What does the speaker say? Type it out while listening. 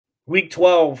Week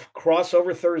 12,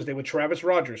 crossover Thursday with Travis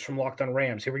Rodgers from Locked On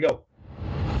Rams. Here we go.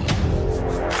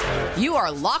 You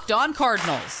are Locked On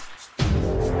Cardinals,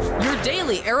 your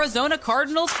daily Arizona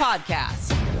Cardinals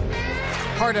podcast.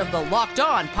 Part of the Locked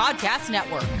On Podcast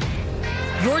Network,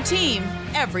 your team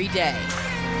every day.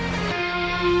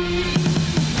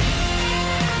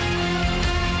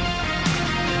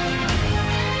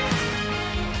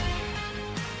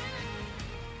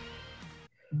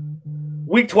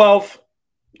 Week 12,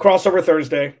 crossover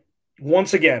Thursday.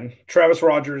 Once again, Travis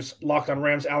Rodgers, Locked On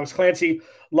Rams, Alex Clancy,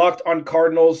 Locked On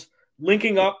Cardinals,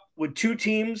 linking up with two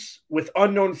teams with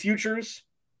unknown futures.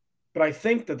 But I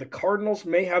think that the Cardinals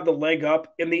may have the leg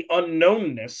up in the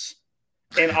unknownness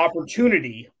and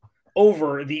opportunity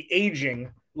over the aging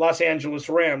Los Angeles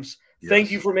Rams. Yes. Thank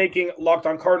you for making Locked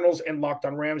On Cardinals and Locked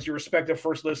On Rams your respective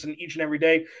first listen each and every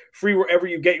day. Free wherever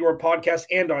you get your podcast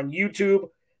and on YouTube.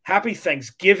 Happy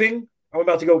Thanksgiving. I'm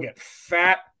about to go get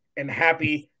fat and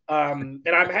happy. And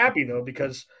I'm happy, though,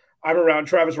 because I'm around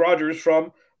Travis Rodgers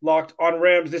from Locked On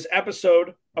Rams. This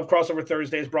episode of Crossover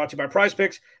Thursday is brought to you by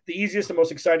PrizePicks, the easiest and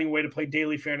most exciting way to play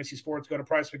daily fantasy sports. Go to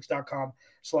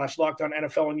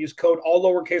prizepicks.com/LockedOnNFL and use code all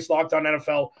lowercase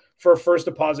LockedOnNFL for a first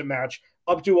deposit match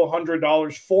up to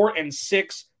 $100. 4 and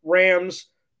 6 Rams,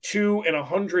 2 and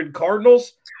 100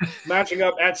 Cardinals, matching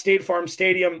up at State Farm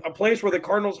Stadium, a place where the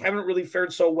Cardinals haven't really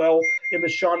fared so well in the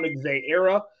Sean McVay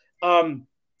era.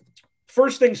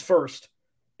 First things first,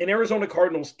 an Arizona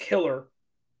Cardinals killer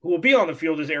who will be on the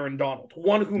field is Aaron Donald.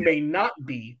 One who may not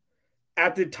be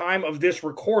at the time of this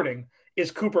recording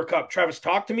is Cooper Kupp. Travis,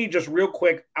 talk to me just real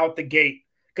quick out the gate,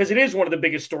 because it is one of the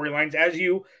biggest storylines as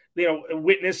you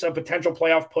witness a potential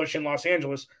playoff push in Los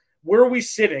Angeles. Where are we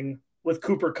sitting with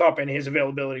Cooper Kupp and his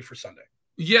availability for Sunday?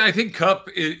 Yeah, I think Kupp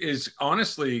is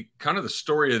honestly kind of the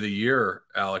story of the year,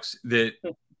 Alex, that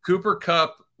Cooper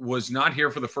Kupp was not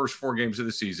here for the first 4 games of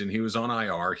the season. He was on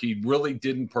IR. He really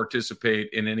didn't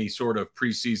participate in any sort of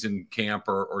preseason camp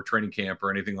or training camp or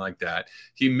anything like that.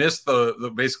 He missed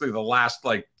basically the last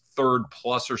third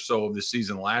plus or so of the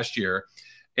season last year.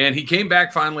 And he came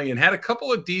back finally and had a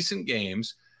couple of decent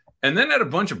games and then had a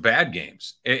bunch of bad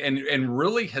games and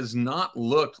really has not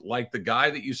looked like the guy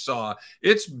that you saw.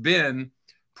 It's been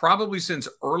probably since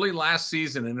early last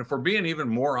season, and if we're being even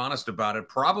more honest about it,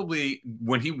 probably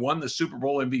when he won the Super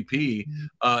Bowl MVP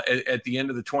at the end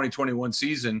of the 2021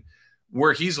 season,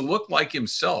 where he's looked like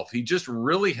himself. He just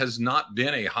really has not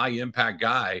been a high-impact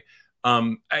guy.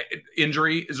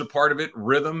 Injury is a part of it.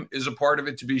 Rhythm is a part of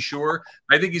it, to be sure.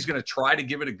 I think he's going to try to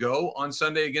give it a go on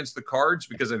Sunday against the Cards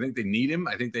because I think they need him.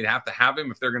 I think they'd have to have him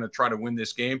if they're going to try to win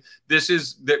this game. This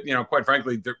is, quite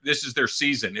frankly, this is their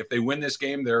season. If they win this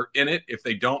game, they're in it. If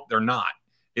they don't, they're not.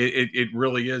 It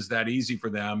really is that easy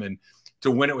for them. And to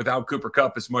win it without Cooper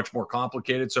Kupp is much more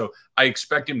complicated. So I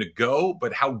expect him to go,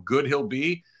 but how good he'll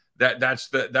be, that's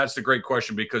the great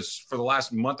question, because for the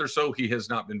last month or so, he has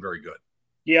not been very good.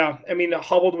 Yeah, I mean,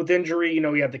 hobbled with injury.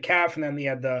 He had the calf, and then he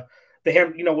had the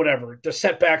ham, whatever, the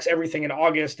setbacks, everything in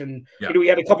August. And, he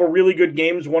had a couple really good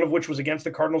games, one of which was against the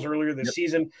Cardinals earlier this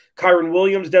season. Kyron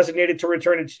Williams designated to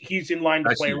return, and he's in line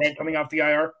to play, right, coming off the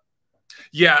IR?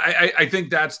 Yeah, I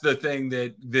think that's the thing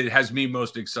that has me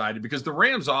most excited, because the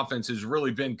Rams offense has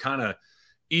really been kind of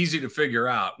easy to figure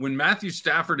out. When Matthew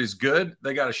Stafford is good,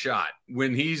 they got a shot.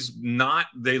 When he's not,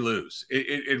 they lose.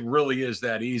 It really is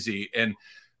that easy. And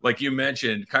like you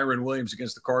mentioned, Kyron Williams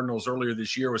against the Cardinals earlier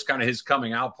this year was kind of his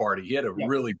coming out party. He had a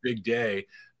really big day,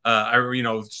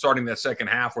 starting that second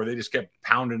half where they just kept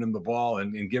pounding him the ball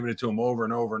and giving it to him over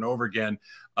and over and over again.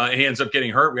 He ends up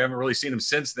getting hurt. We haven't really seen him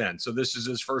since then. So this is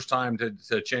his first time to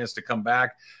a chance to come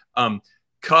back.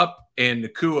 Kupp and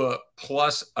Nakua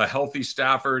plus a healthy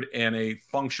Stafford and a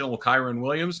functional Kyron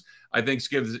Williams, I think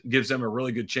gives them a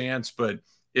really good chance. But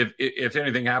if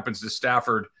anything happens to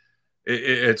Stafford,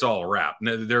 it's all a wrap.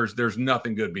 There's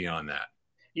nothing good beyond that.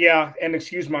 Yeah, and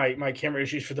excuse my camera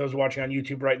issues for those watching on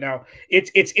YouTube right now.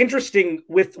 It's interesting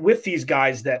with these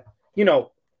guys that,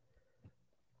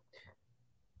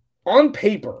 on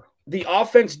paper, the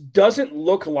offense doesn't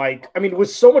look like,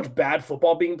 with so much bad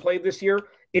football being played this year,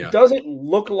 it doesn't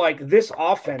look like this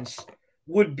offense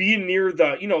would be near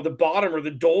the, the bottom or the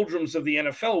doldrums of the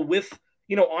NFL with,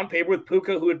 on paper with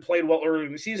Puka, who had played well earlier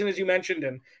in the season, as you mentioned,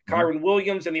 and Kyron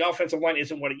Williams, and the offensive line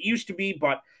isn't what it used to be,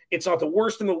 but it's not the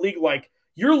worst in the league. Like,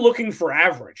 you're looking for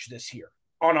average this year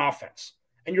on offense,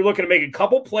 and you're looking to make a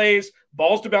couple plays,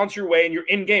 balls to bounce your way, and you're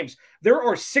in games. There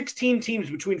are 16 teams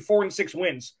between 4 and 6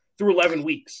 wins through 11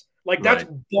 weeks. Like, that's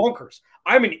bonkers.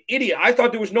 I'm an idiot. I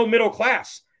thought there was no middle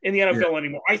class in the NFL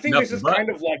anymore. I think this is kind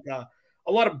of like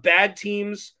a lot of bad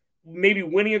teams maybe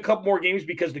winning a couple more games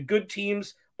because the good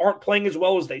teams aren't playing as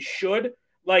well as they should.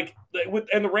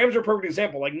 And the Rams are a perfect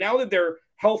example. Like, now that they're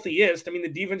healthiest, I mean, the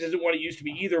defense isn't what it used to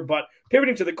be either, but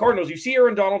pivoting to the Cardinals, you see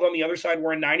Aaron Donald on the other side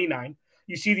wearing 99.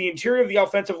 You see the interior of the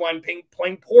offensive line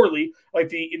playing poorly, like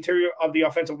the interior of the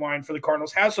offensive line for the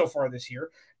Cardinals has so far this year.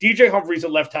 DJ Humphries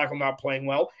at left tackle not playing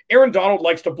well. Aaron Donald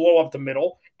likes to blow up the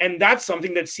middle, and that's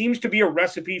something that seems to be a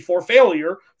recipe for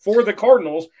failure for the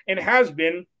Cardinals and has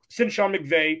been since Sean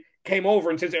McVay came over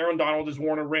and since Aaron Donald has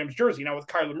worn a Rams jersey. Now, with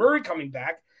Kyler Murray coming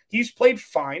back, he's played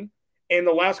fine. In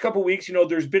the last couple of weeks,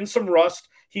 there's been some rust.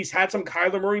 He's had some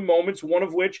Kyler Murray moments, one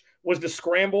of which was the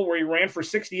scramble where he ran for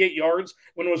 68 yards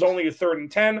when it was only a 3rd and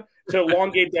 10 to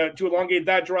elongate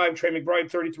that drive. Trey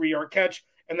McBride 33-yard catch,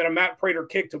 and then a Matt Prater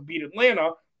kick to beat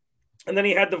Atlanta. And then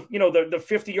he had the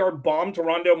 50-yard bomb to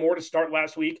Rondale Moore to start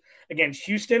last week against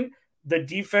Houston. The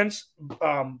defense,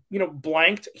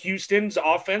 blanked Houston's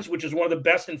offense, which is one of the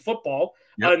best in football.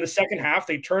 Yep. In the second half,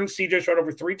 they turned CJ Stroud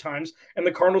over 3 times, and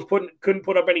the Cardinals couldn't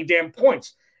put up any damn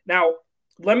points. Now,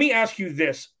 let me ask you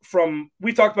this: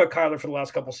 we talked about Kyler for the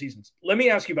last couple seasons. Let me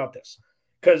ask you about this,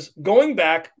 because going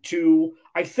back to,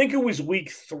 I think it was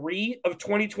week 3 of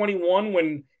 2021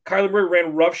 when Kyler Murray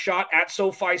ran roughshod at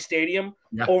SoFi Stadium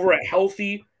over a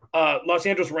healthy Los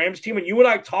Angeles Rams team, and you and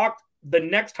I talked the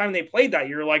next time they played that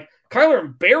year, like, Kyler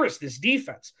embarrassed this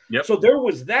defense. Yep. So there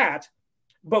was that,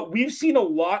 but we've seen a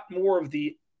lot more of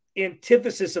the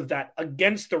antithesis of that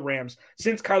against the Rams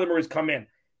since Kyler Murray's come in.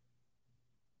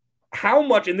 How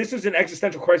much, and this is an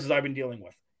existential crisis I've been dealing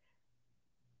with,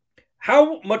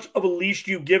 how much of a leash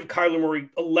do you give Kyler Murray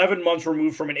 11 months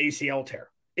removed from an ACL tear?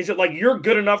 Is it like you're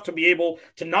good enough to be able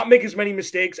to not make as many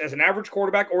mistakes as an average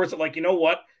quarterback, or is it like, you know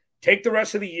what, take the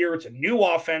rest of the year, it's a new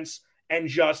offense, and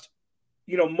just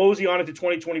mosey on into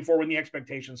 2024 when the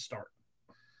expectations start?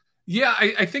 Yeah,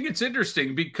 I think it's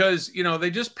interesting because, they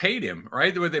just paid him,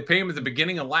 right? They pay him at the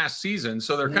beginning of last season.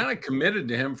 So they're kind of committed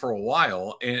to him for a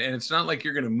while. And it's not like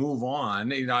you're going to move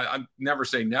on. I never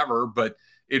say never, but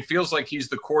it feels like he's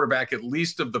the quarterback, at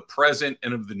least of the present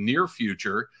and of the near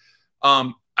future.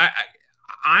 I'm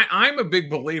a big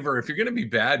believer, if you're going to be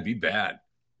bad.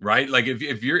 Right? Like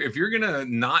if you're gonna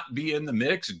not be in the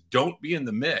mix, don't be in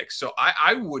the mix. So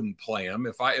I wouldn't play him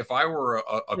if I were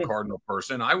a Cardinal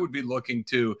person. I would be looking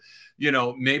to,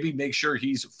 maybe make sure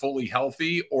he's fully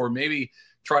healthy, or maybe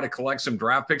try to collect some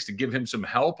draft picks to give him some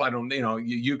help. I don't,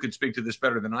 you could speak to this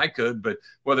better than I could, but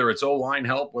whether it's O-line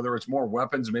help, whether it's more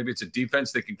weapons, maybe it's a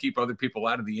defense that can keep other people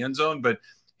out of the end zone. But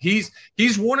he's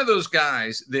one of those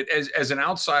guys that as an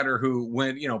outsider who,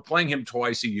 when playing him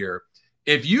twice a year,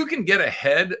 if you can get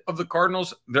ahead of the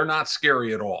Cardinals, they're not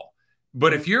scary at all.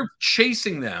 But if you're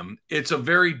chasing them, it's a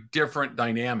very different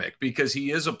dynamic, because he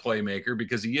is a playmaker,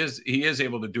 because he is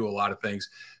able to do a lot of things.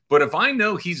 But if I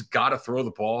know he's got to throw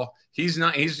the ball, he's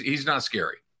not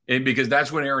scary. And because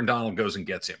that's when Aaron Donald goes and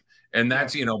gets him. And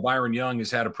that's, Byron Young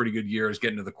has had a pretty good year as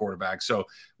getting to the quarterback. So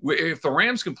if the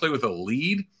Rams can play with a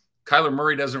lead, Kyler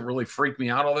Murray doesn't really freak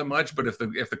me out all that much. But if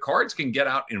the Cards can get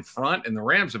out in front, and the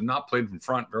Rams have not played in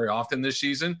front very often this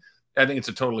season, I think it's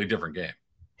a totally different game.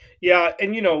 Yeah,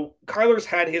 and, Kyler's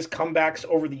had his comebacks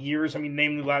over the years. I mean,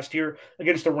 namely last year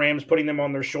against the Rams, putting them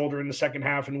on their shoulder in the second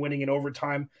half and winning in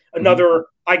overtime. Another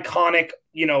iconic,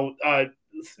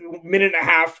 minute and a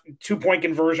half, 2-point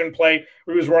conversion play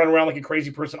where he was running around like a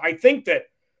crazy person. I think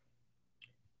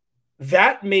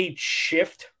that may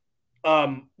shift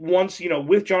once,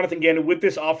 with Jonathan Gannon, with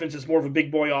this offense, it's more of a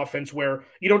big boy offense where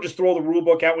you don't just throw the rule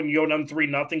book out when you go down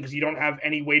 3-0 because you don't have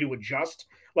any way to adjust,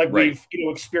 like we've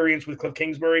experienced with Cliff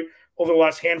Kingsbury over the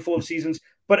last handful of seasons.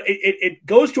 But it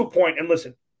goes to a point, and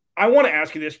listen, I want to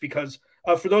ask you this because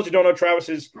for those who don't know, Travis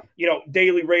is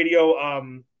daily radio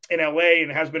in LA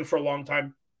and has been for a long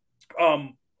time,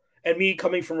 and me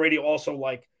coming from radio also,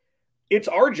 like, it's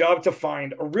our job to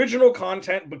find original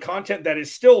content, but content that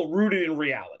is still rooted in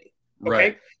reality. Okay.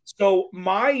 Right. So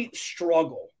my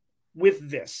struggle with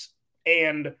this,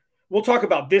 and we'll talk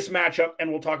about this matchup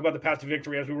and we'll talk about the path to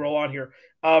victory as we roll on here.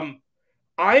 I'm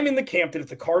in the camp that if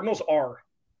the Cardinals are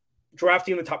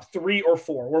drafting in the top 3 or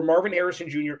 4, where Marvin Harrison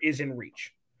Jr. is in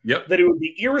reach, that it would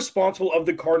be irresponsible of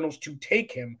the Cardinals to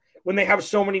take him when they have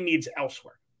so many needs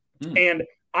elsewhere. And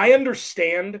I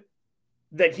understand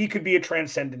that he could be a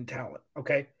transcendent talent.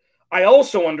 Okay. I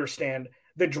also understand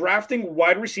that drafting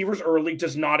wide receivers early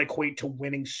does not equate to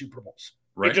winning Super Bowls.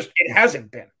 Right. It hasn't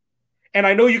been. And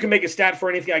I know you can make a stat for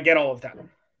anything. I get all of that.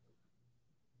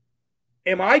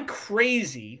 Am I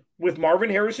crazy with Marvin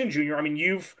Harrison Jr.? I mean,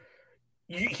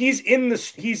 he's in the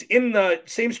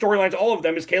same storylines, all of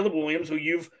them, as Caleb Williams, who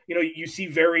you see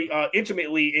very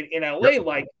intimately in LA. Yep.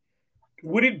 Like,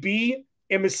 would it be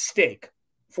a mistake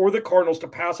for the Cardinals to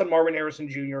pass on Marvin Harrison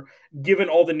Jr. given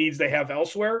all the needs they have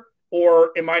elsewhere?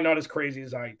 Or am I not as crazy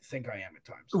as I think I am at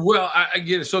times? Well, I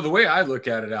get it. So the way I look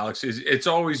at it, Alex, is it's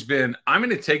always been I'm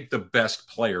going to take the best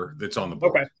player that's on the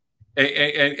board. Okay.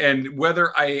 And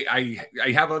whether I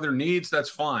have other needs, that's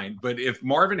fine. But if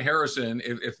Marvin Harrison,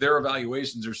 if their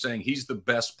evaluations are saying he's the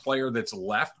best player that's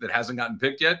left that hasn't gotten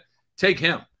picked yet, take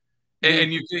him.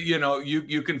 And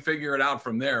you can figure it out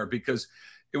from there, because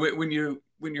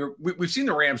we've seen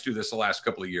the Rams do this the last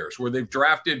couple of years where they've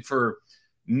drafted for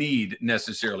need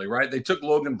necessarily, right? They took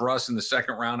Logan Bruss in the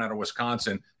second round out of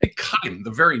Wisconsin. They cut him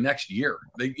the very next year.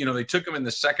 They took him in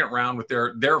the second round with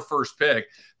their first pick,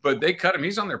 but they cut him.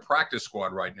 He's on their practice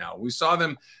squad right now. We saw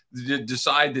them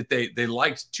decide that they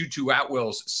liked Tutu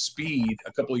Atwell's speed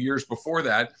a couple of years before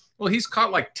that. Well, he's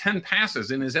caught like 10 passes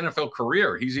in his NFL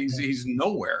career. He's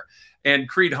nowhere. And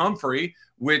Creed Humphrey,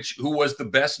 who was the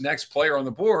best next player on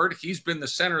the board, he's been the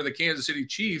center of the Kansas City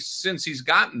Chiefs since he's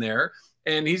gotten there.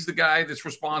 And he's the guy that's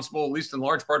responsible, at least in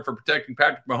large part, for protecting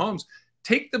Patrick Mahomes.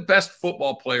 Take the best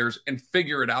football players and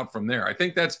figure it out from there. I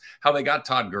think that's how they got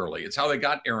Todd Gurley. It's how they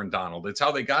got Aaron Donald. It's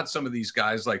how they got some of these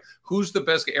guys. Like, who's the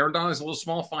best? Aaron Donald is a little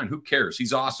small, fine. Who cares?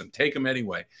 He's awesome. Take him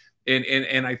anyway.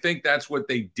 And I think that's what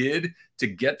they did to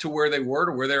get to where they were,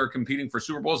 to where they were competing for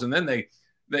Super Bowls. And then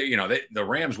the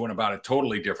Rams went about it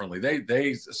totally differently.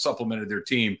 They supplemented their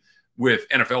team with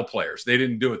NFL players. They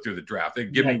didn't do it through the draft. They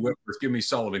give me Whitworth, give me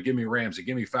Sullivan, give me Ramsey,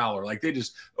 give me Fowler. Like, they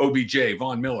just OBJ,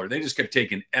 Von Miller. They just kept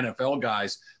taking NFL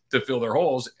guys to fill their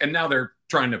holes. And now they're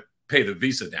trying to pay the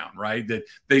visa down, right? That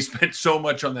they spent so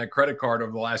much on that credit card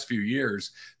over the last few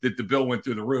years that the bill went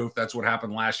through the roof. That's what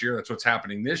happened last year. That's what's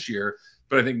happening this year.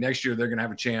 But I think next year they're going to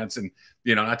have a chance. And,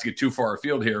 not to get too far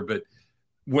afield here, but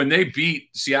when they beat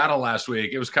Seattle last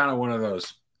week, it was kind of one of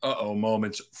those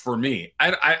moments for me.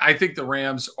 I think the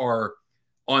Rams are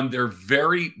on their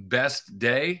very best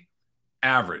day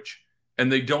average,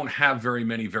 and they don't have very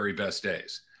many very best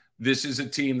days. This is a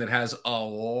team that has a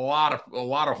lot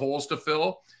of holes to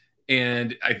fill,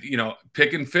 and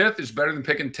picking 5th is better than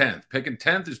picking 10th. Picking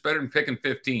 10th is better than picking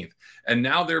 15th, and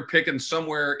now they're picking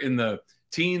somewhere in the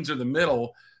teens or the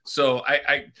middle. So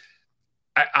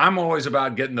I'm always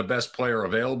about getting the best player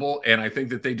available, and I think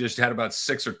that they just had about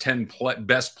 6 or 10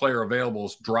 best player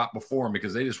availables drop before them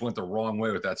because they just went the wrong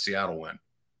way with that Seattle win.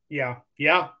 Yeah.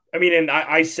 I mean, and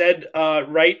I said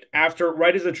right as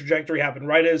the trajectory happened,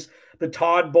 right as the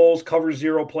Todd Bowles cover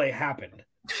 0 play happened,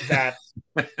 that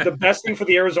the best thing for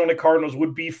the Arizona Cardinals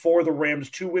would be for the Rams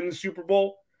to win the Super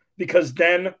Bowl, because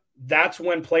then that's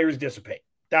when players dissipate.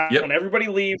 That's when everybody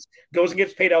leaves, goes and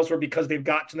gets paid elsewhere because they've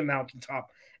got to the mountaintop.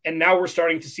 And now we're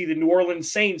starting to see the New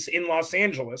Orleans Saints in Los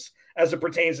Angeles as it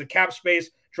pertains to cap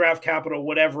space, draft capital,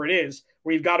 whatever it is,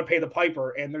 where you've got to pay the piper,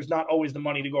 and there's not always the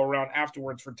money to go around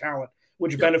afterwards for talent,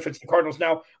 which benefits the Cardinals.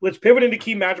 Now, let's pivot into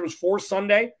key matchups for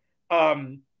Sunday.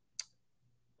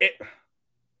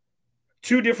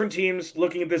 Two different teams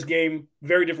looking at this game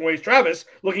very different ways. Travis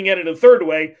looking at it a third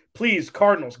way. Please,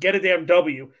 Cardinals, get a damn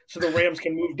W so the Rams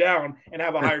can move down and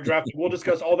have a higher draft pick. We'll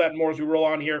discuss all that and more as we roll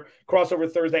on here. Crossover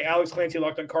Thursday. Alex Clancy,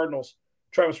 Locked on Cardinals.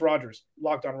 Travis Rodgers,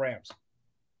 Locked on Rams.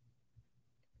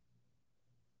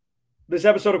 This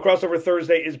episode of Crossover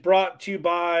Thursday is brought to you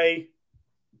by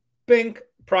Bink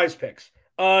Prize Picks.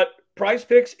 Prize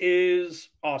Picks is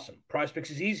awesome. Prize Picks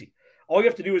is easy. All you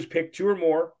have to do is pick 2 or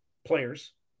more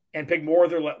players and pick more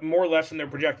or less than their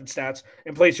projected stats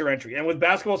and place your entry. And with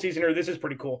basketball season here, this is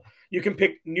pretty cool. You can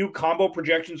pick new combo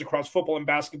projections across football and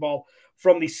basketball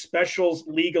from the Specials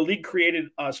League, a league created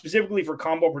specifically for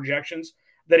combo projections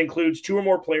that includes 2 or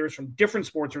more players from different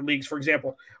sports or leagues. For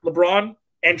example, LeBron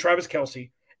and Travis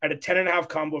Kelce at a 10.5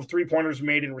 combo of 3-pointers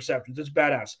made in receptions. It's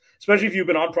badass. Especially if you've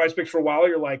been on Prize Picks for a while,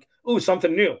 you're like, ooh,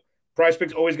 something new. Prize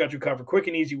Picks always got you covered. Quick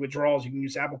and easy withdrawals. You can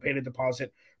use Apple Pay to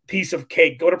deposit. Piece of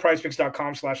cake. Go to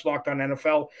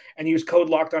prizepicks.com/LockedOnNFL and use code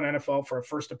LockedOnNFL for a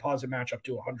first deposit match up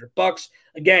to $100.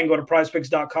 Again, go to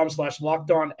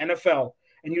prizepicks.com/LockedOnNFL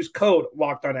and use code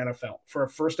LockedOnNFL for a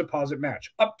first deposit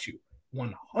match up to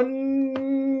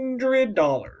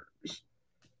 $100.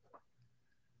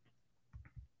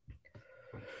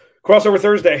 Crossover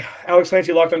Thursday. Alex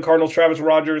Clancy, Locked on Cardinals. Travis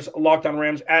Rodgers, Locked on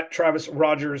Rams, at Travis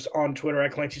Rodgers on Twitter,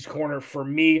 at Clancy's Corner for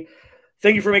me.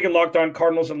 Thank you for making Locked on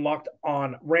Cardinals and Locked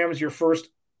on Rams your first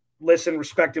listen,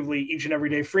 respectively, each and every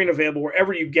day, free and available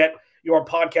wherever you get your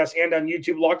podcast and on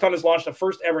YouTube. Locked On has launched the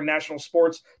first ever national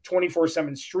sports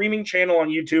 24/7 streaming channel on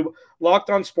YouTube.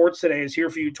 Locked On Sports Today is here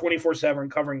for you 24/7,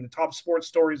 covering the top sports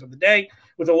stories of the day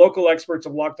with the local experts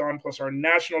of Locked On, plus our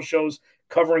national shows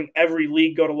covering every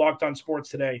league. Go to Locked On Sports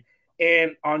Today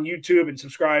and on YouTube and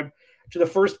subscribe to the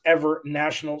first ever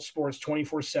national sports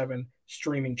 24/7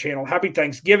 streaming channel. Happy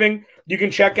Thanksgiving. You can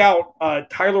check out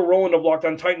Tyler Rowland of Locked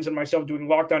On Titans and myself doing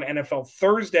Locked On NFL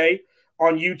Thursday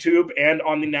on YouTube and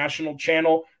on the national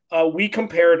channel. We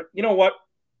compared, you know what?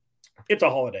 It's a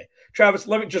holiday. Travis,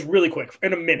 let me just really quick,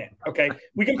 in a minute, okay?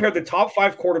 We compared the top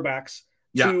 5 quarterbacks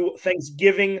to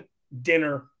Thanksgiving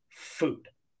dinner food,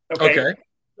 okay?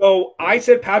 So I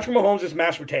said Patrick Mahomes is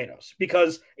mashed potatoes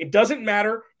because it doesn't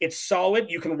matter. It's solid.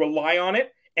 You can rely on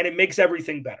it, and it makes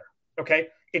everything better, okay?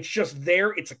 It's just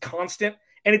there. It's a constant,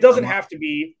 and it doesn't have to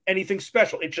be anything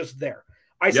special. It's just there.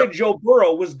 I said Joe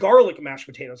Burrow was garlic mashed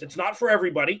potatoes. It's not for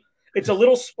everybody. It's a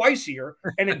little spicier,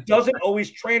 and it doesn't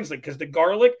always translate because the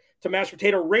garlic to mashed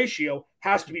potato ratio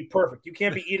has to be perfect. You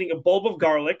can't be eating a bulb of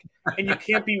garlic, and you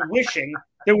can't be wishing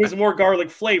there was more garlic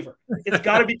flavor. It's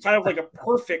got to be kind of like a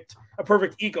perfect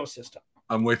ecosystem.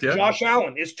 I'm with you. Josh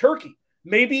Allen is turkey.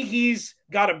 Maybe he's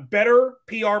got a better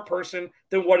PR person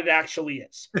than what it actually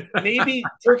is. Maybe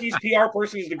Turkey's PR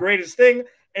person is the greatest thing,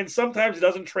 and sometimes it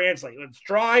doesn't translate. It's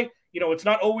dry. It's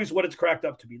not always what it's cracked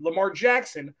up to be. Lamar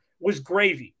Jackson was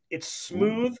gravy. It's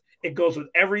smooth. It goes with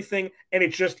everything, and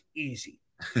it's just easy.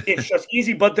 It's just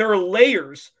easy, but there are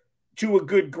layers to a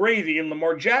good gravy, and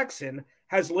Lamar Jackson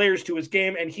has layers to his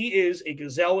game, and he is a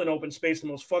gazelle in open space, the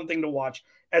most fun thing to watch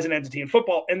as an entity in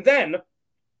football. And then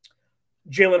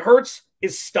Jalen Hurts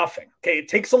is stuffing. Okay, it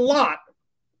takes a lot,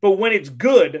 but when it's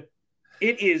good,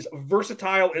 it is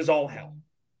versatile as all hell.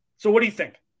 So what do you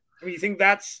think? I mean, you think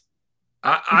that's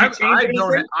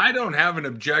I don't have an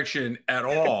objection at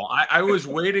all. I was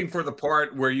waiting for the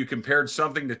part where you compared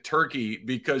something to turkey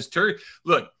because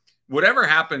look, whatever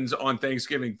happens on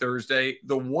Thanksgiving Thursday,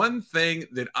 the one thing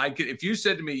that if you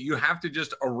said to me, you have to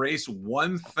just erase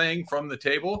one thing from the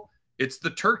table, it's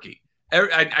the turkey.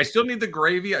 I still need the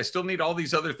gravy. I still need all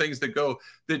these other things that go.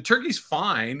 The turkey's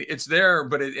fine. It's there,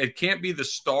 but it can't be the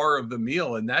star of the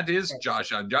meal. And that is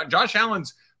Josh Allen. Josh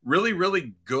Allen's really,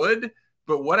 really good.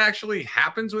 But what actually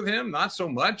happens with him? Not so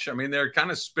much. I mean, they're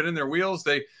kind of spinning their wheels.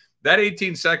 That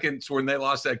 18 seconds when they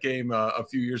lost that game a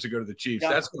few years ago to the Chiefs,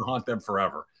 that's going to haunt them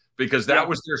forever because that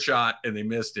was their shot and they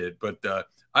missed it. But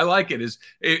I like it.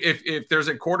 If there's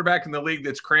a quarterback in the league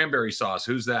that's cranberry sauce,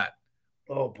 who's that?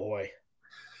 Oh boy.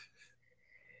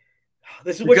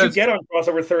 This is what you get on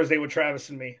Crossover Thursday with Travis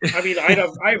and me. I mean,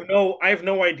 I have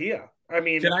no idea. I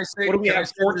mean, can I say, what do we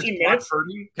have? 14 minutes?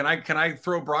 Can I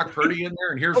throw Brock Purdy in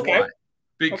there? And here's why.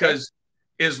 Because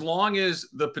as long as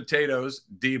the potatoes,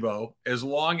 Debo, as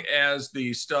long as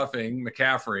the stuffing,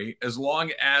 McCaffrey, as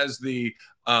long as the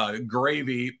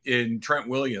gravy in Trent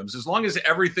Williams, as long as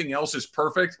everything else is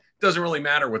perfect, it doesn't really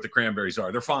matter what the cranberries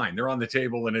are. They're fine. They're on the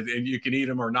table, and you can eat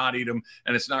them or not eat them,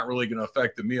 and it's not really going to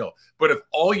affect the meal. But if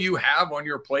all you have on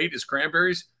your plate is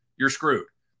cranberries, you're screwed.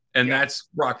 And that's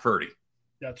Brock Purdy.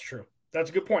 That's true. That's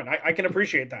a good point. I can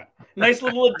appreciate that. Nice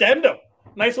little addendum.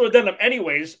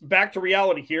 Anyways, back to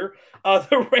reality here.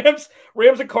 The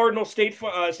Rams and Cardinals, State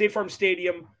Farm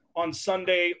Stadium on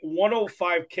Sunday,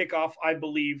 1:05 kickoff, I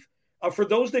believe. For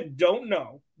those that don't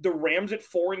know, the Rams at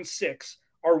 4-6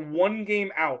 are one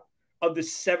game out of the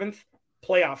 7th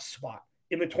playoff spot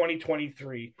in the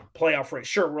 2023 playoff race.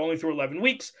 Sure, we're only through 11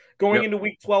 weeks going into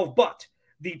week 12, but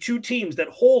the two teams that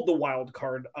hold the wild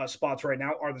card spots right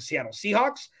now are the Seattle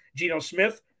Seahawks, Geno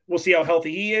Smith. We'll see how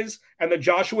healthy he is, and the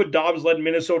Joshua Dobbs-led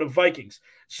Minnesota Vikings.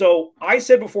 So I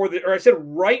said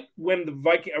right when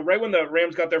the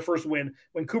Rams got their first win,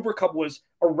 when Cooper Kupp was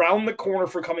around the corner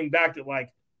for coming back, that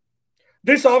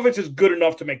this offense is good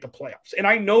enough to make the playoffs. And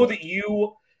I know that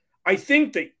I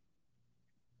think that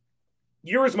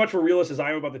you're as much of a realist as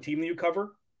I am about the team that you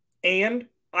cover, and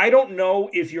I don't know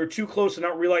if you're too close to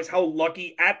not realize how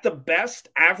lucky, at the best,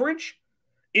 average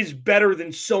is better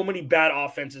than so many bad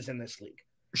offenses in this league.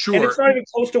 Sure. And it's not even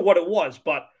close to what it was,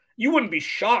 but you wouldn't be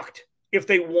shocked if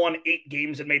they won 8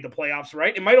 games and made the playoffs,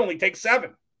 right? It might only take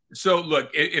 7. So,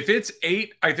 look, if it's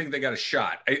 8, I think they got a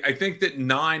shot. I think that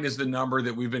 9 is the number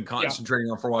that we've been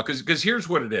concentrating on for a while because here's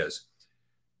what it is.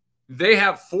 They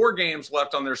have 4 games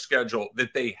left on their schedule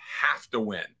that they have to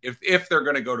win if they're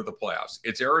going to go to the playoffs.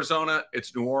 It's Arizona,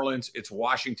 it's New Orleans, it's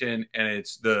Washington, and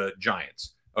it's the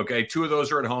Giants. Okay, 2 of those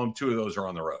are at home, 2 of those are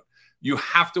on the road. You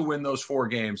have to win those 4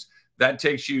 games. That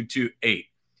takes you to 8.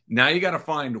 Now you got to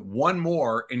find one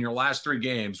more in your last 3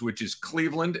 games, which is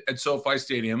Cleveland at SoFi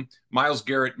Stadium. Myles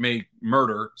Garrett may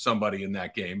murder somebody in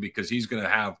that game because he's going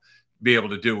to be able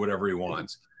to do whatever he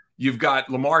wants. You've got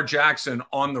Lamar Jackson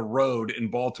on the road in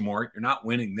Baltimore. You're not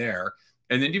winning there.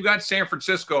 And then you've got San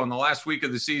Francisco in the last week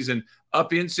of the season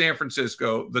up in San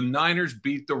Francisco. The Niners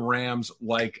beat the Rams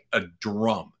like a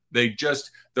drum. They just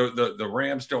the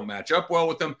Rams don't match up well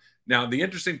with them. Now, the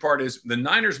interesting part is the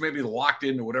Niners may be locked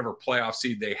into whatever playoff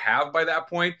seed they have by that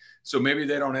point. So maybe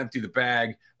they don't empty the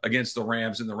bag against the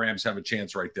Rams, and the Rams have a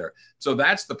chance right there. So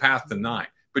that's the path to 9.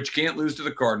 But you can't lose to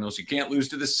the Cardinals. You can't lose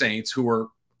to the Saints, who are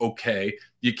okay.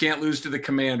 You can't lose to the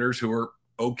Commanders, who are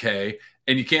okay.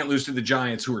 And you can't lose to the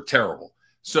Giants, who are terrible.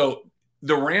 So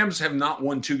the Rams have not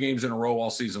won 2 games in a row all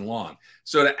season long.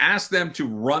 So to ask them to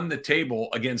run the table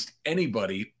against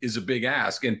anybody is a big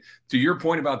ask. And to your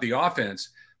point about the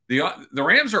offense, the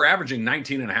Rams are averaging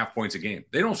 19.5 points a game.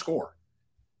 They don't score.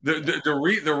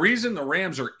 The reason the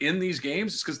Rams are in these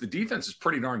games is because the defense is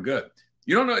pretty darn good.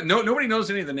 You don't know, nobody knows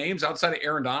any of the names outside of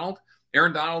Aaron Donald,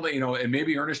 and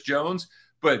maybe Ernest Jones,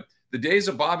 but the days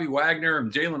of Bobby Wagner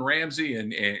and Jalen Ramsey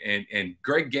and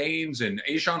Greg Gaines and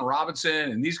Ashawn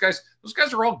Robinson and those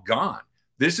guys are all gone.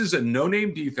 This is a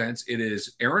no-name defense. It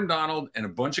is Aaron Donald and a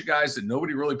bunch of guys that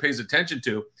nobody really pays attention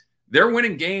to. They're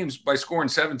winning games by scoring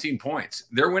 17 points.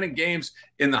 They're winning games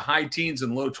in the high teens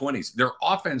and low 20s. Their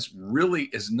offense really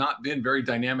has not been very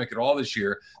dynamic at all this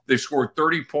year. They've scored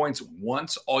 30 points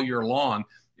once all year long.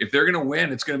 If they're going to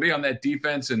win, it's going to be on that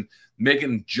defense and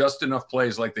making just enough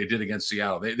plays like they did against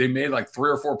Seattle. They made like 3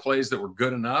 or 4 plays that were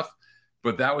good enough,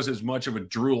 but that was as much of a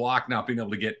Drew Lock not being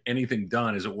able to get anything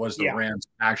done as it was the Rams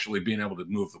actually being able to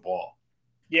move the ball.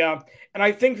 Yeah, and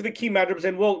I think the key matchups,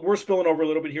 and we're spilling over a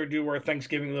little bit here due to our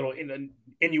Thanksgiving little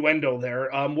innuendo there.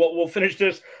 We'll finish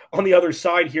this on the other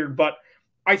side here, but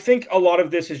I think a lot of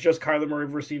this is just Kyler Murray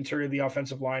versus the interior of the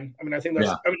offensive line. I mean, I think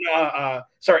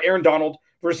that's Aaron Donald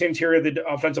versus the interior of the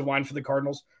offensive line for the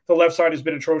Cardinals. The left side has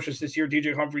been atrocious this year.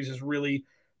 DJ Humphries is really,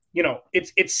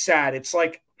 it's sad. It's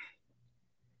like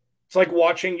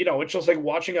watching, it's just like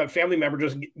watching a family member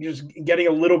just getting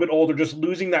a little bit older, just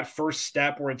losing that first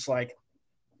step where it's like,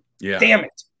 damn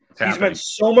it. He's meant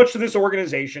so much to this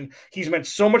organization. He's meant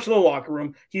so much to the locker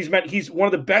room. He's one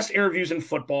of the best interviews in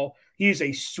football. He's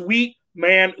a sweet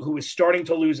man who is starting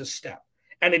to lose a step.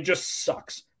 And it just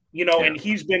sucks. And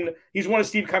he's one of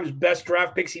Steve Keim's best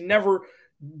draft picks. He never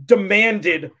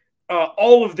demanded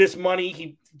all of this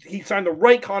money. He signed the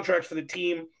right contracts for the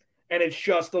team. And it's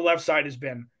just the left side has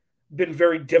been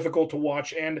very difficult to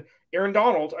watch. And Aaron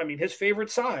Donald, I mean, his favorite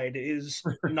side is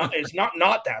not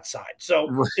that side. So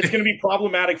It's going to be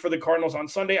problematic for the Cardinals on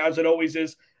Sunday, as it always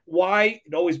is. Why?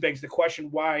 It always begs the question,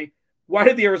 why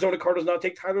did the Arizona Cardinals not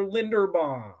take Tyler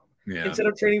Linderbaum instead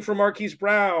of trading for Marquise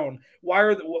Brown?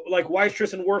 Why is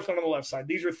Tristan Wirfs on the left side?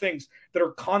 These are things that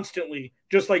are constantly,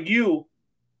 just like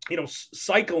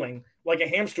cycling like a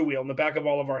hamster wheel in the back of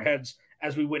all of our heads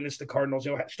as we witness the Cardinals,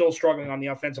 still struggling on the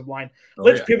offensive line.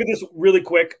 Let's pivot this really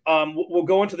quick. We'll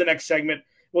go into the next segment.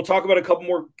 We'll talk about a couple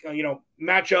more,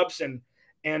 matchups and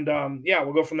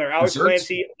we'll go from there. Alex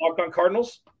Clancy, Locked On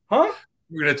Cardinals. Huh?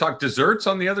 We're going to talk desserts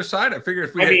on the other side. I figure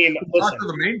if we talk to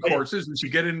the main courses and you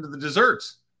get into the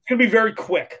desserts. It's going to be very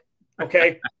quick,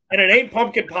 okay? And it ain't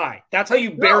pumpkin pie. That's how you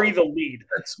bury the lead.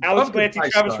 Alex Clancy,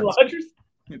 Travis Rodgers.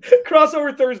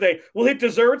 Crossover Thursday. We'll hit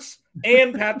desserts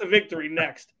and Pat the Victory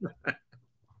next.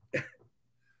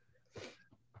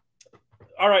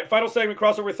 All right, final segment,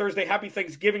 Crossover Thursday. Happy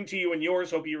Thanksgiving to you and yours.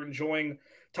 Hope you're enjoying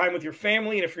time with your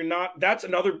family. And if you're not, that's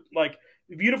another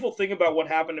beautiful thing about what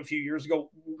happened a few years ago.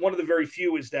 One of the very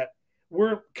few is that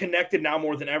we're connected now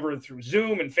more than ever through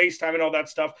Zoom and FaceTime and all that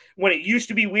stuff. When it used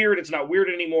to be weird, it's not weird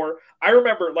anymore. I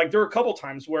remember there were a couple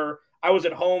times where I was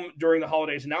at home during the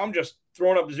holidays, and now I'm just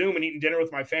throwing up Zoom and eating dinner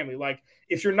with my family.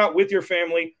 If you're not with your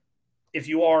family, if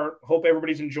you are, hope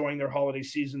everybody's enjoying their holiday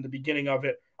season, the beginning of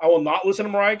it. I will not listen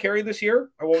to Mariah Carey this year.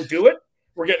 I won't do it.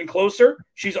 We're getting closer.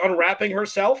 She's unwrapping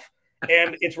herself,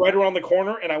 and it's right around the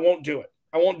corner, and I won't do it.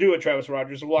 I won't do it, Travis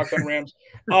Rodgers of Locked On Rams.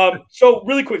 So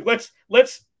really quick, let's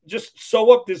just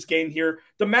sew up this game here.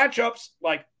 The matchups,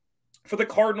 for the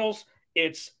Cardinals,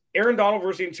 it's Aaron Donald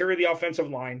versus the interior of the offensive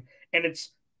line, and it's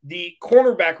the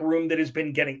cornerback room that has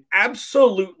been getting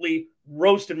absolutely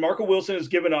roasted. Marco Wilson has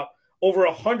given up over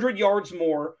 100 yards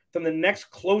more than the next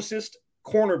closest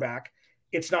cornerback.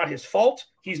 It's not his fault.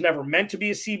 He's never meant to be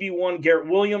a CB1. Garrett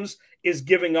Williams is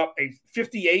giving up a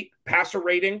 58 passer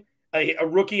rating, a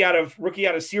rookie out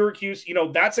of Syracuse.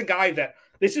 That's a guy that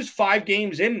this is 5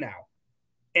 games in now,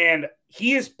 and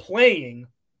he is playing.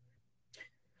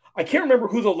 I can't remember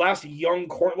who the last young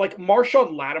corner,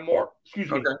 Marshawn Lattimore.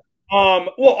 Excuse me. Okay.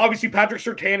 Well, obviously Patrick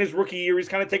Surtain, his rookie year, he's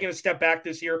kind of taken a step back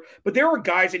this year. But there are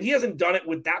guys, and he hasn't done it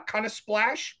with that kind of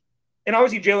splash. And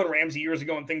obviously Jalen Ramsey years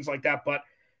ago and things like that. But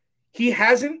he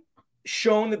hasn't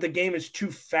shown that the game is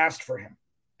too fast for him.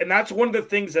 And that's one of the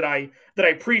things that I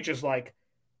preach is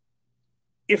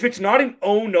if it's not an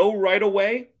oh no right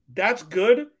away, that's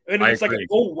good. And it's like an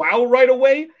oh wow right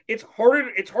away. It's harder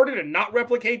to not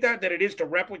replicate that than it is to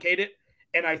replicate it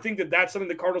And I think that that's something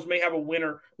the Cardinals may have a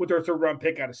winner with their third-round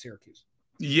pick out of Syracuse.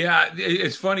 Yeah,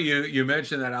 it's funny you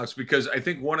mentioned that, Alex, because I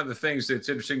think one of the things that's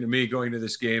interesting to me going to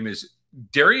this game is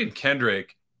Derion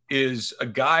Kendrick is a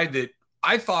guy that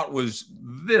I thought was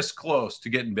this close to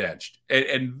getting benched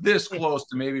and this close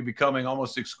to maybe becoming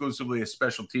almost exclusively a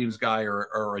special teams guy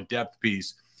or a depth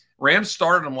piece. Rams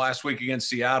started him last week against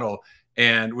Seattle,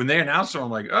 and when they announced him, I'm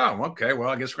like, oh, okay, well,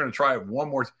 I guess we're going to try it one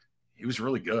more. He was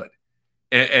really good.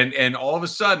 And all of a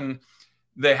sudden,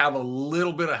 they have a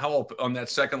little bit of help on that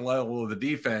second level of the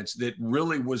defense that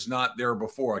really was not there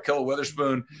before. Ahkello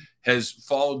Witherspoon has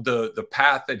followed the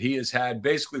path that he has had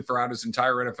basically throughout his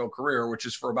entire NFL career, which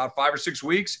is for about 5 or 6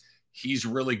 weeks. He's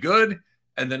really good.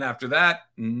 And then after that,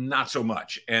 not so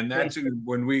much. And that's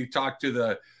when we talked to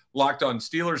the Locked On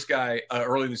Steelers guy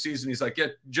early in the season, he's like, yeah,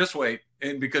 just wait.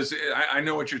 And because I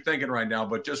know what you're thinking right now,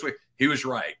 but just wait. He was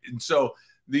right. And so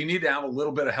you need to have a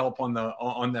little bit of help on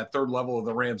that third level of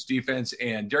the Rams defense.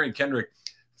 And Derion Kendrick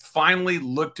finally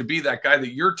looked to be that guy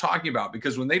that you're talking about,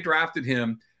 because when they drafted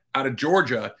him out of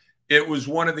Georgia, it was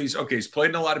one of these, okay, he's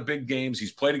played in a lot of big games.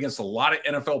 He's played against a lot of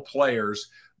NFL players,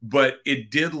 but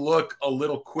it did look a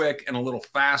little quick and a little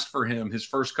fast for him his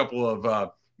first couple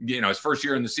of, his first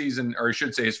year in the season, or I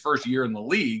should say his first year in the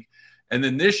league. And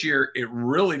then this year, it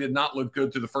really did not look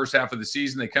good through the first half of the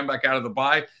season. They come back out of the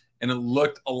bye, and it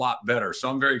looked a lot better. So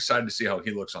I'm very excited to see how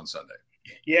he looks on Sunday.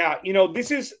 Yeah,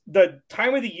 this is the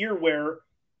time of the year where,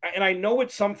 and I know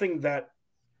it's something that,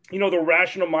 the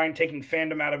rational mind taking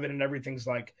fandom out of it and everything's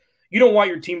like, you don't want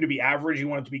your team to be average. You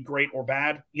want it to be great or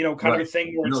bad, kind of a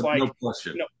thing where it's like, no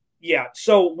question. Yeah.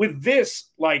 So with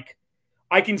this, like,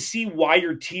 I can see why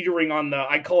you're teetering on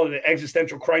I call it an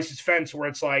existential crisis fence, where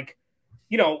it's like,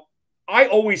 I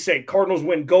always say Cardinals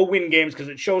go win games because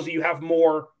it shows that you have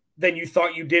more than you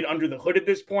thought you did under the hood at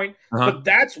this point. But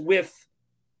that's with,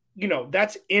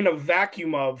 that's in a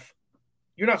vacuum of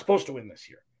you're not supposed to win this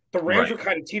year. The Rams were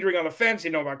kind of teetering on the fence.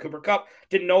 Didn't know about Cooper Kupp.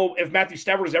 Didn't know if Matthew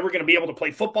Stafford was ever going to be able to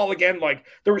play football again. Like,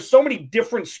 there were so many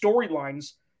different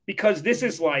storylines because this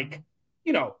is like,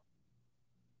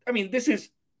 this is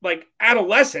like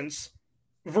adolescence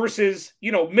versus,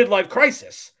 midlife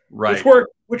crisis. Right.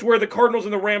 Which where the Cardinals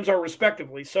and the Rams are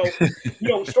respectively. So,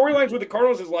 storylines with the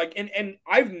Cardinals is like, and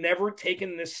I've never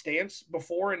taken this stance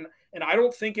before. And I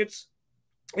don't think it's,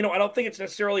 I don't think it's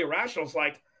necessarily irrational. It's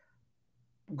like,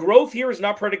 growth here is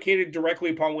not predicated directly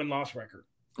upon win-loss record.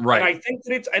 Right. And I think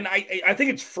that I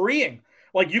think it's freeing.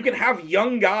 Like, you can have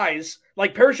young guys,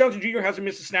 like Paris Johnson Jr. hasn't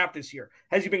missed a snap this year.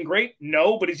 Has he been great?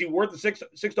 No, but is he worth the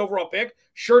sixth overall pick?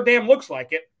 Sure damn looks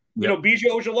like it. Yep. BJ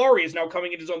Ojulari is now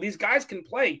coming into his own. These guys can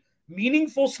play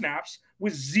meaningful snaps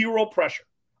with zero pressure.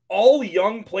 All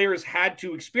young players had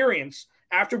to experience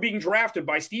after being drafted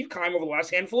by Steve Keim over the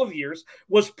last handful of years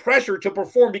was pressure to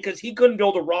perform because he couldn't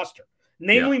build a roster.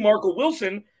 Namely, Marco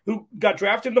Wilson, who got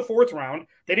drafted in the 4th round.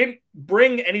 They didn't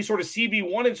bring any sort of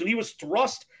CB1 in, so he was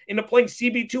thrust into playing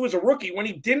CB2 as a rookie when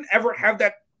he didn't ever have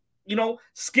that,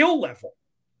 skill level.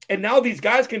 And now these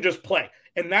guys can just play.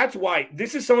 And that's why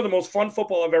this is some of the most fun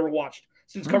football I've ever watched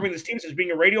since covering this team, since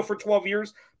being a radio for 12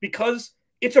 years, because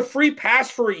it's a free pass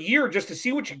for a year just to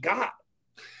see what you got.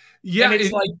 Yeah. And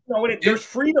it's there's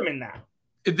freedom in that.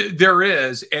 There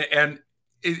is. And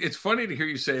it's funny to hear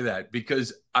you say that,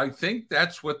 because I think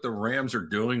that's what the Rams are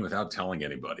doing without telling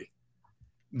anybody.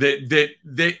 They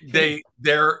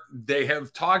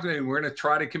have talked to me. We're going to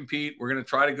try to compete. We're going to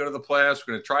try to go to the playoffs.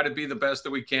 We're going to try to be the best that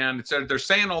we can. Etc. They're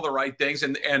saying all the right things,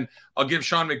 and I'll give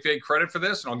Sean McVay credit for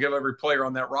this, and I'll give every player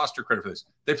on that roster credit for this.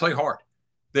 They play hard.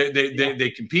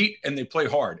 They compete and they play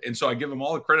hard, and so I give them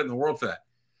all the credit in the world for that.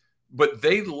 But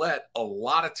they let a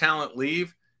lot of talent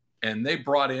leave, and they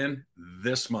brought in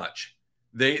this much.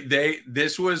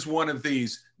 This was one of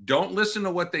these, don't listen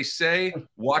to what they say,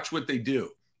 watch what they do.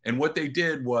 And what they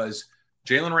did was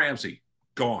Jalen Ramsey,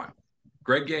 gone.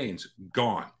 Greg Gaines,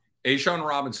 gone. A'Shaun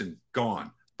Robinson,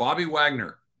 gone. Bobby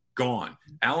Wagner, gone.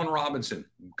 Allen Robinson,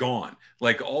 gone.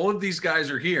 Like, all of these guys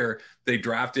are here. They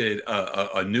drafted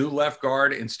a new left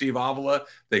guard in Steve Avila.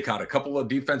 They caught a couple of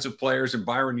defensive players in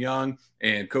Byron Young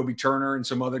and Kobe Turner and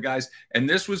some other guys. And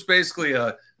this was basically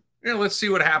let's see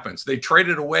what happens. They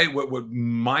traded away what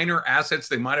minor assets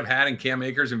they might have had in Cam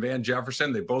Akers and Van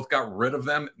Jefferson. They both got rid of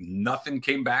them. Nothing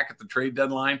came back at the trade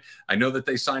deadline. I know that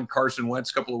they signed Carson Wentz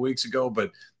a couple of weeks ago,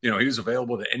 but he was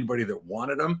available to anybody that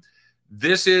wanted him.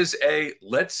 This is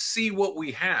let's see what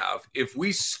we have. If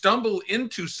we stumble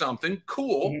into something,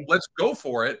 cool, let's go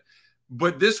for it.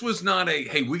 But this was not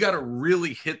hey, we got to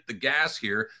really hit the gas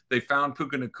here. They found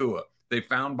Puka Nacua. They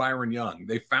found Byron Young.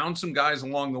 They found some guys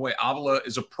along the way. Avila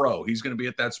is a pro. He's going to be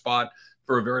at that spot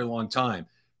for a very long time.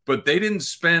 but they didn't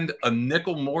spend a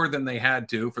nickel more than they had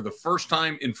to for the first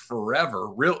time in forever.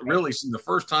 Really, since the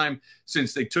first time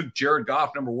since they took Jared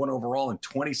Goff #1 overall in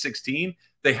 2016.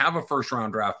 They have a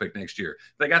first-round draft pick next year.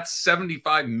 They got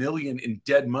 $75 million in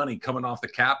dead money coming off the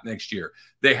cap next year.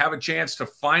 They have a chance to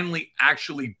finally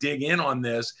actually dig in on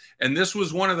this. And this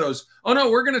was one of those, oh, no,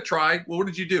 we're going to try. Well, what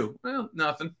did you do? Well,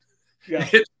 nothing. Yeah.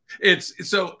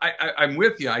 So I'm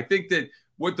with you. I think that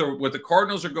what the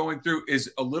Cardinals are going through is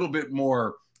a little bit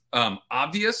more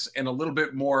obvious and a little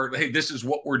bit more, hey, this is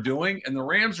what we're doing. And the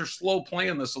Rams are slow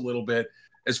playing this a little bit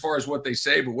as far as what they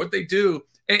say. But what they do,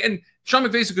 and Sean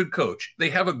McVay's a good coach. They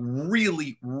have a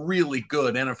really, really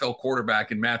good NFL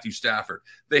quarterback in Matthew Stafford.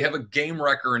 They have a game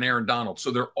wrecker in Aaron Donald.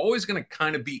 So they're always going to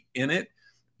kind of be in it,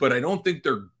 but I don't think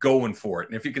they're going for it.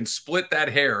 And if you can split that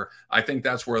hair, I think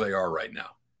that's where they are right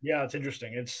now. Yeah, it's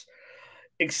interesting. It's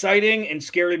exciting and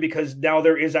scary because now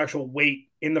there is actual weight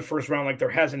in the first round like there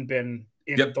hasn't been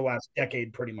in the last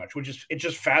decade pretty much, it's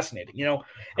just fascinating,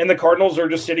 and the Cardinals are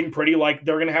just sitting pretty like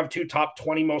they're going to have 2 top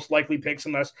 20 most likely picks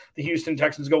unless the Houston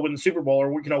Texans go win the Super Bowl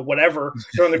or, whatever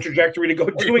they're on the trajectory to go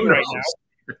doing right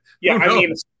now. Yeah. I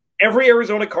mean, every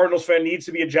Arizona Cardinals fan needs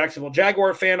to be a Jacksonville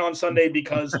Jaguar fan on Sunday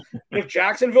because if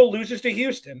Jacksonville loses to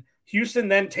Houston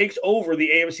then takes over the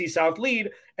AFC South lead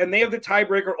and they have the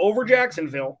tiebreaker over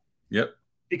Jacksonville. Yep.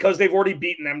 Because they've already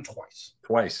beaten them twice.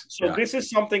 So this is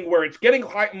something where it's getting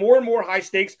more and more high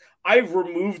stakes. I've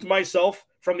removed myself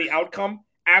from the outcome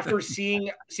after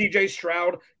seeing CJ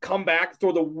Stroud come back,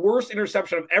 throw the worst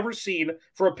interception I've ever seen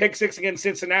for a pick 6 against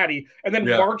Cincinnati, and then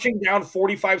marching down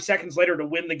 45 seconds later to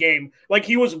win the game. Like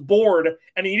he was bored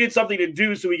and he needed something to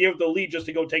do, so he gave the lead just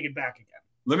to go take it back again.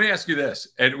 Let me ask you this,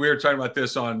 and we were talking about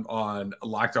this on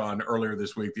Locked On earlier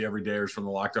this week. The everydayers from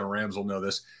the Locked On Rams will know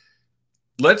this.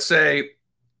 Let's say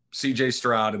CJ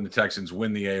Stroud and the Texans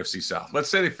win the AFC South. Let's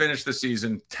say they finish the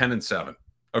season 10-7.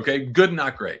 Okay, good,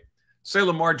 not great. Say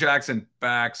Lamar Jackson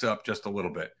backs up just a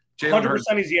little bit. 100%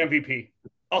 he's the MVP.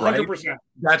 100%. Right?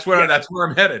 That's where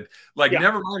I'm headed.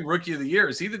 Never mind Rookie of the Year.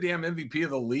 Is he the damn MVP of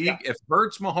the league? Yeah. If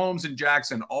Hurts, Mahomes, and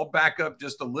Jackson all back up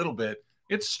just a little bit,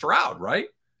 it's Stroud, right?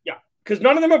 Yeah, because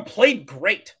none of them have played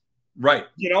great. Right.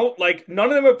 None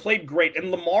of them have played great.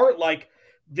 And Lamar,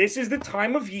 this is the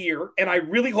time of year, and I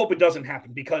really hope it doesn't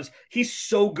happen because he's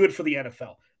so good for the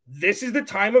NFL. This is the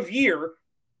time of year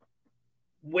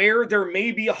where there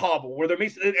may be a hobble, where there may,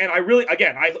 and I really,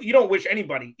 again, you don't wish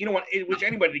anybody, wish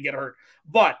anybody to get hurt,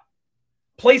 but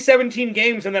play 17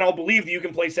 games and then I'll believe that you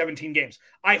can play 17 games.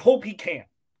 I hope he can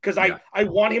because I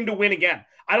want him to win again.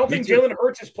 I don't think Jalen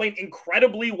Hurts is playing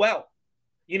incredibly well.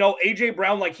 A.J.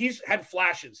 Brown, he's had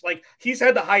flashes. He's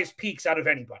had the highest peaks out of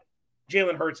anybody.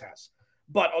 Jalen Hurts has.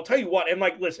 But I'll tell you what, and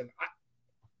listen,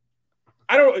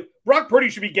 I don't. Brock Purdy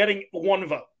should be getting 1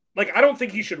 vote. I don't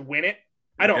think he should win it.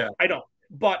 I don't.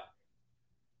 But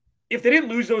if they didn't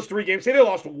lose those 3 games, say they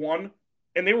lost 1,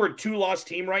 and they were a 2-loss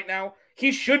team right now,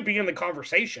 he should be in the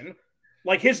conversation.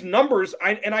 His numbers,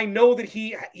 I know that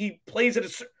he plays at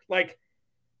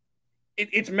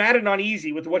it's mad and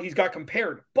uneasy with what he's got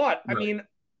compared. But I mean,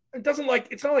 it's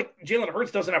not like Jalen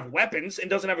Hurts doesn't have weapons and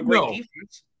doesn't have a great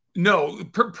defense. No,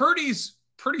 Purdy's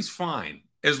fine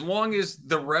as long as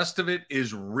the rest of it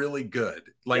is really good.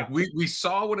 We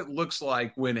saw what it looks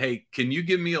like when, hey, can you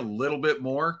give me a little bit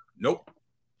more? Nope.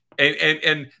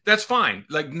 And that's fine.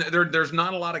 There's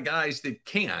not a lot of guys that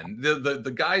can.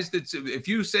 The guys that, if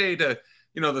you say to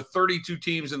the 32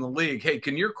 teams in the league, hey,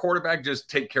 can your quarterback just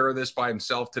take care of this by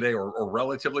himself today or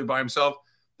relatively by himself?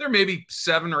 There may be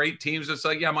 7 or 8 teams that's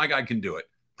yeah, my guy can do it.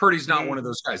 Purdy's not one of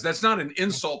those guys. That's not an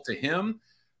insult to him.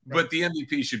 But the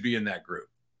MVP should be in that group.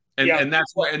 And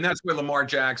that's why Lamar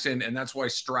Jackson, and that's why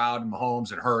Stroud and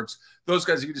Mahomes and Hurts, those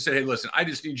guys, you just say, hey, listen, I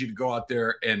just need you to go out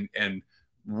there and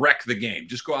wreck the game.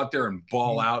 Just go out there and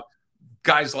ball out.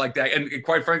 Guys like that. And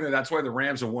quite frankly, that's why the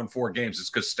Rams have won 4 games. It's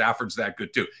because Stafford's that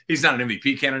good too. He's not an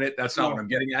MVP candidate. That's not what I'm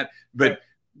getting at. But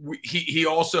he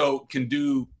also can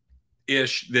do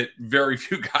ish that very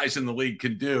few guys in the league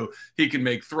can do. He can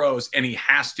make throws, and he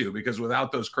has to, because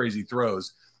without those crazy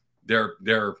throws, they're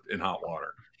in hot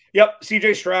water. Yep,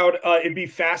 CJ Stroud. It'd be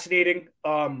fascinating,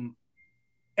 and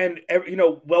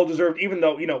well deserved. Even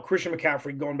though Christian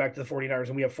McCaffrey, going back to the 49ers,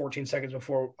 and we have 14 seconds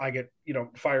before I get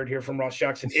fired here from Ross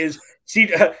Jackson.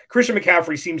 Christian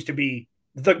McCaffrey seems to be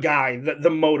the guy, the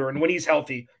motor, and when he's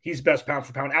healthy, he's best pound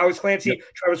for pound. Alex Clancy,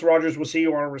 Travis Rodgers. We'll see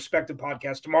you on our respective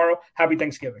podcast tomorrow. Happy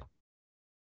Thanksgiving.